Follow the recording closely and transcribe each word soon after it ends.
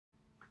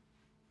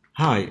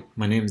Hi,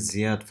 my name is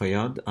Ziad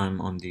Fayyad.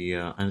 I'm on the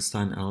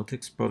Einstein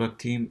Analytics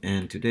product team,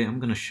 and today I'm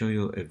going to show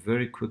you a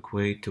very quick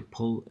way to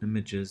pull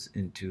images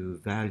into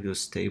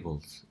values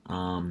tables.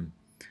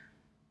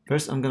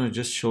 First, I'm going to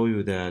just show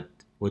you that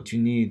what you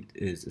need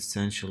is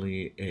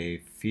essentially a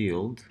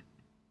field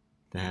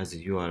that has a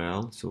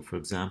URL. So, for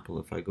example,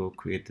 if I go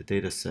create the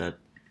data set,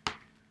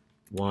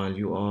 while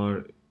you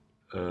are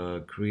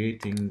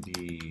creating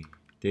the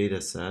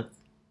data set,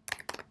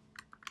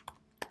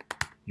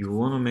 you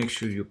want to make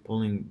sure you're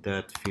pulling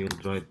that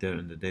field right there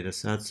in the data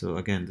set. So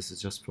again, this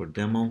is just for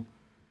demo.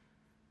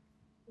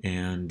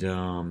 And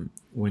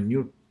when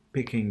you're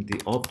picking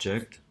the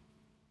object,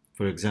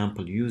 for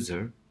example,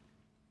 user,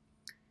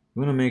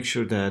 you want to make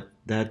sure that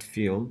that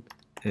field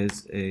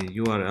is a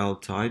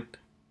URL type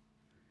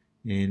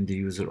in the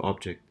user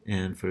object.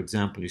 And for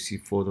example, you see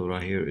photo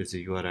right here is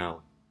a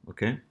URL.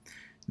 Okay.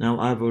 Now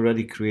I've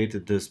already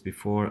created this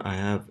before. I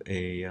have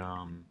a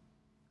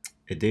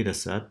data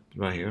set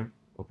right here,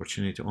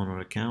 opportunity owner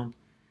account,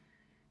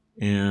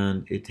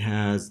 and it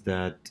has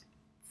that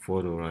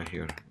photo right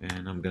here,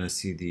 and I'm gonna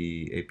see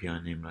the API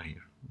name right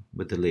here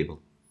with the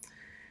label.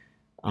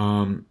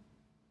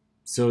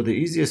 So the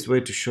easiest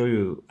way to show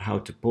you how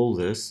to pull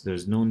this,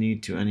 there's no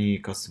need to any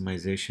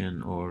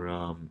customization or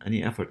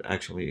any effort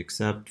actually,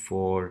 except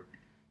for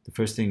the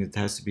first thing, it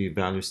has to be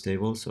values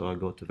table. So I'll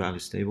go to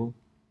values table,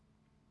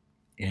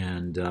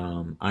 and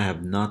I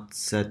have not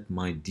set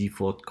my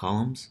default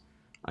columns.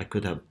 I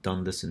could have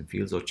done this in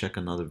fields, or check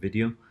another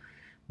video.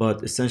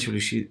 But essentially,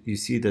 you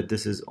see that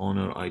this is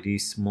owner ID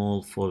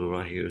small photo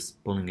right here, is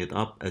pulling it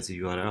up as a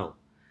URL.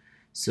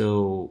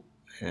 So,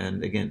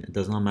 and again, it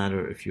does not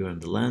matter if you're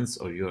in the lens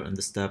or you're in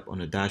the step on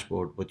a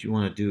dashboard. What you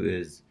want to do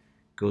is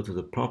go to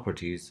the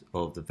properties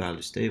of the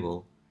values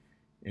table,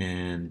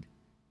 and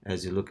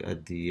as you look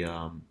at the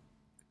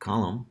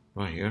column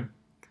right here,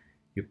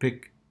 you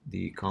pick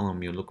the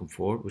column you're looking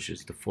for, which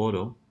is the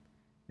photo,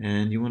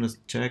 and you want to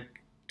check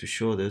to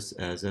show this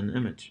as an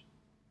image.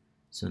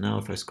 So now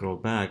if I scroll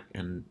back,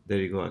 and there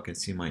you go, I can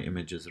see my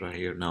images right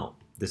here. Now,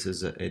 this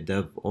is a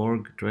dev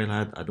org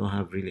trailhead. I don't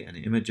have really any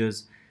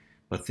images,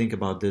 but think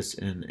about this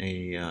in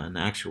an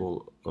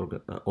actual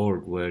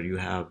org where you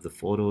have the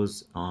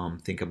photos.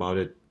 Think about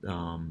it,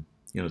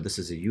 this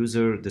is a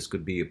user, this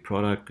could be a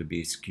product, could be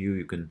a SKU.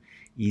 You can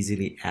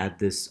easily add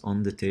this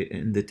on the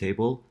in the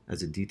table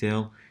as a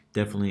detail.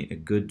 Definitely a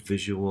good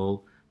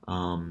visual.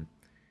 Kind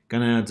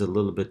of adds a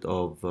little bit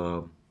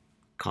of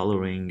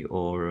coloring,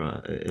 or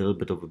a little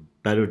bit of a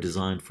better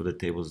design for the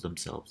tables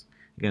themselves.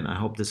 Again, I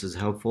hope this is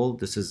helpful.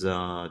 This is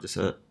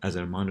as a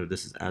reminder,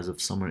 this is as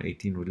of summer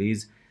 18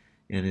 release,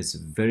 and it's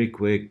very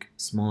quick,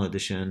 small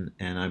addition,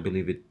 and I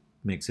believe it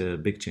makes a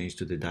big change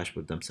to the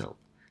dashboard themselves.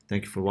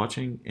 Thank you for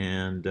watching,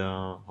 and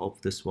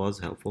hope this was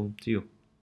helpful to you.